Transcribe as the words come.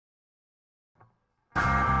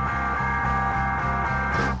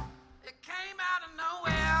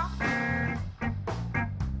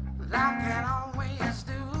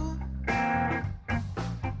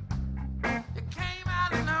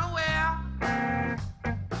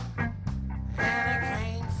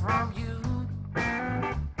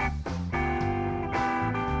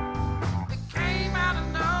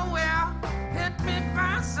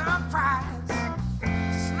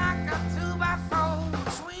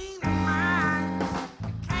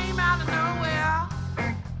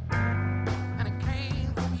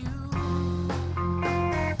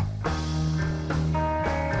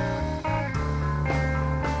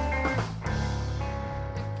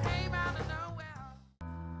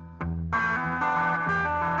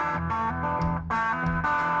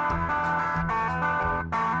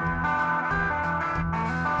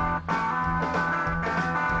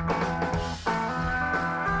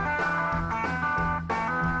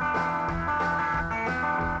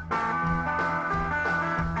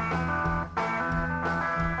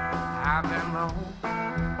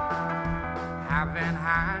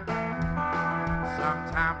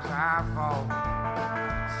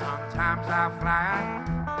Times I fly,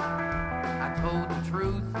 I told the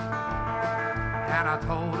truth and I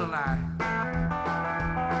told a lie.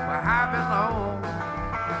 Well, I've been low,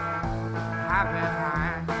 I've been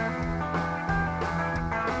high.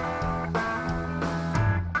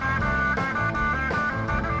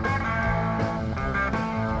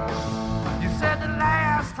 You said the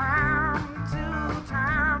last time, 2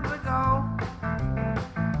 times ago,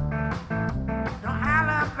 no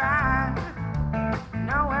alibi,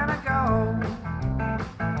 nowhere to go.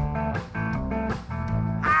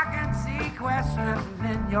 I can see question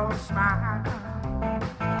in your smile.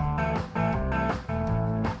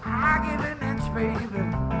 I give an inch, baby.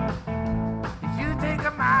 You take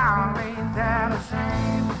a mile. Ain't that a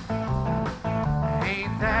shame?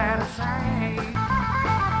 Ain't that a shame?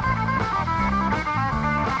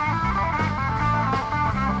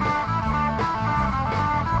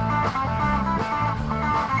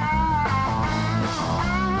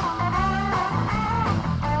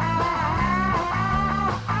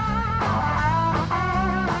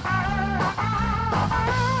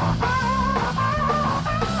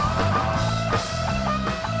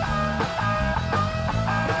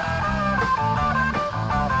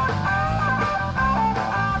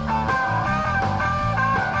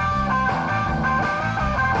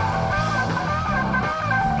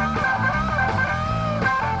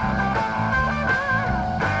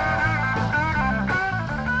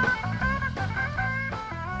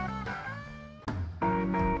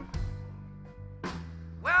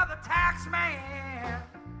 Well, the tax man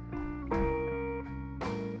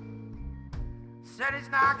said he's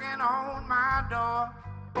knocking on my door.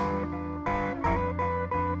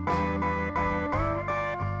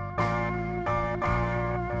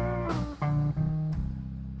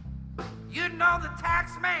 You know the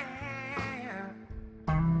tax man,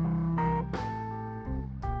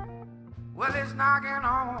 well, he's knocking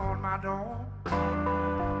on my door.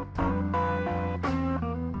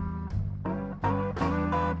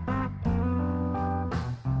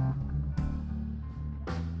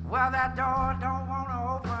 Well, that door don't want to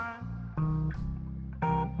open.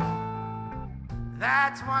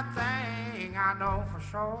 That's one thing I know for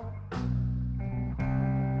sure.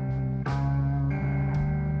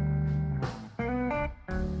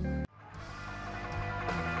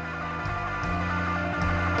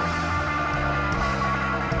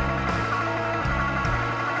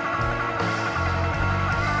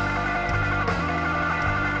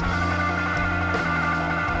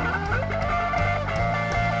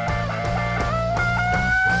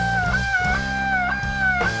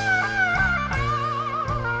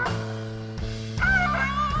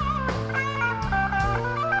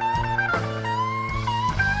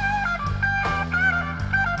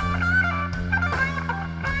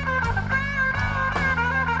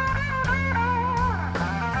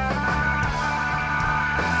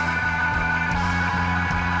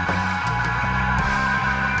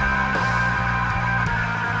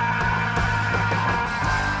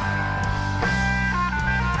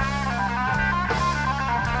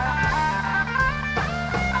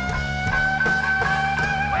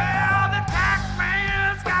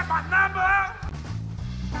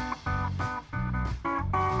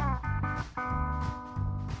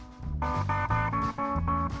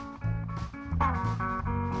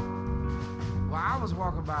 I was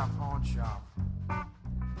walking by a pawn shop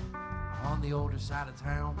on the older side of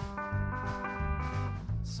town.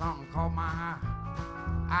 Something caught my eye.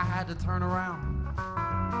 I had to turn around.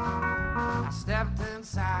 I stepped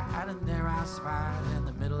inside and there I spied in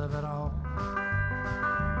the middle of it all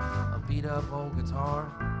a beat up old guitar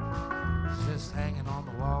just hanging on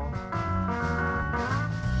the wall.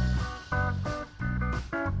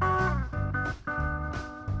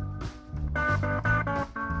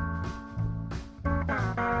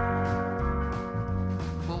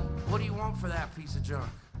 What do you want for that piece of junk?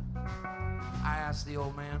 I asked the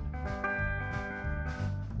old man.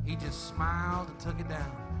 He just smiled and took it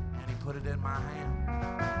down, and he put it in my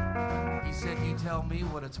hand. He said, you tell me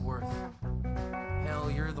what it's worth. Hell,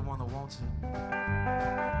 you're the one that wants it.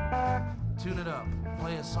 Tune it up,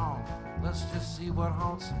 play a song. Let's just see what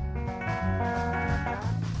haunts it.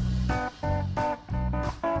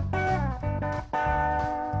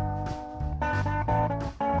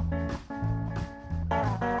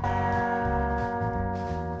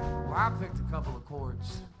 I picked a couple of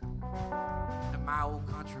chords in my old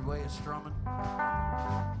country way of strumming.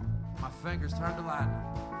 My fingers turned to lightning.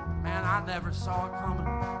 Man, I never saw it coming.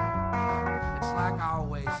 It's like I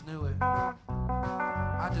always knew it.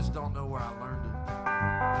 I just don't know where I learned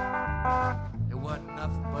it. It wasn't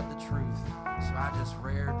nothing but the truth, so I just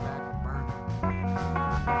reared back and burned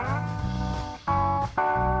it.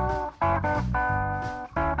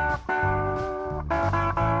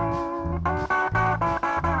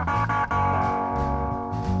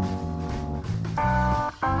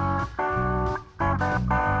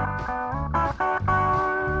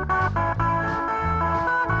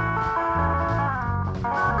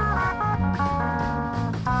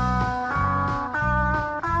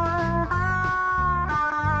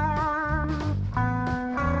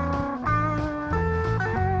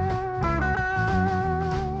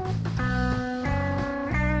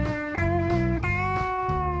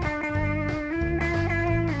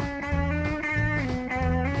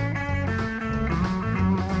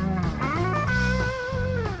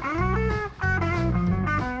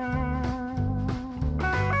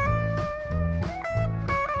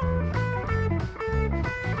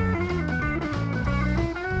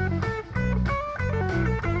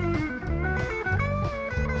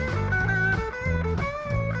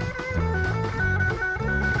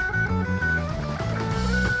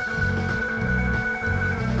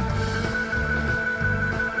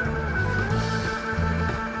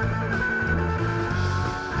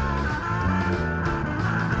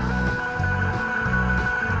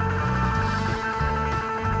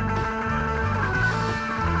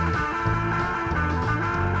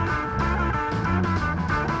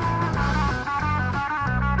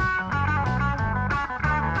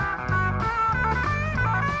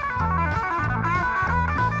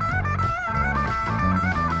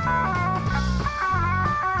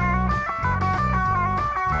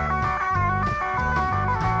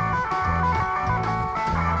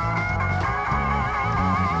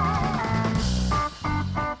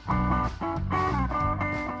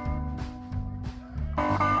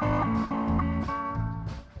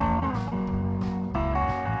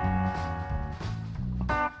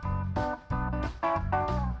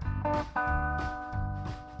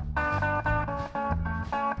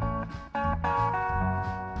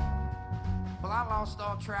 Lost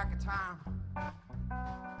all track of time.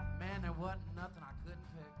 Man, there wasn't nothing I couldn't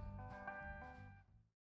pick.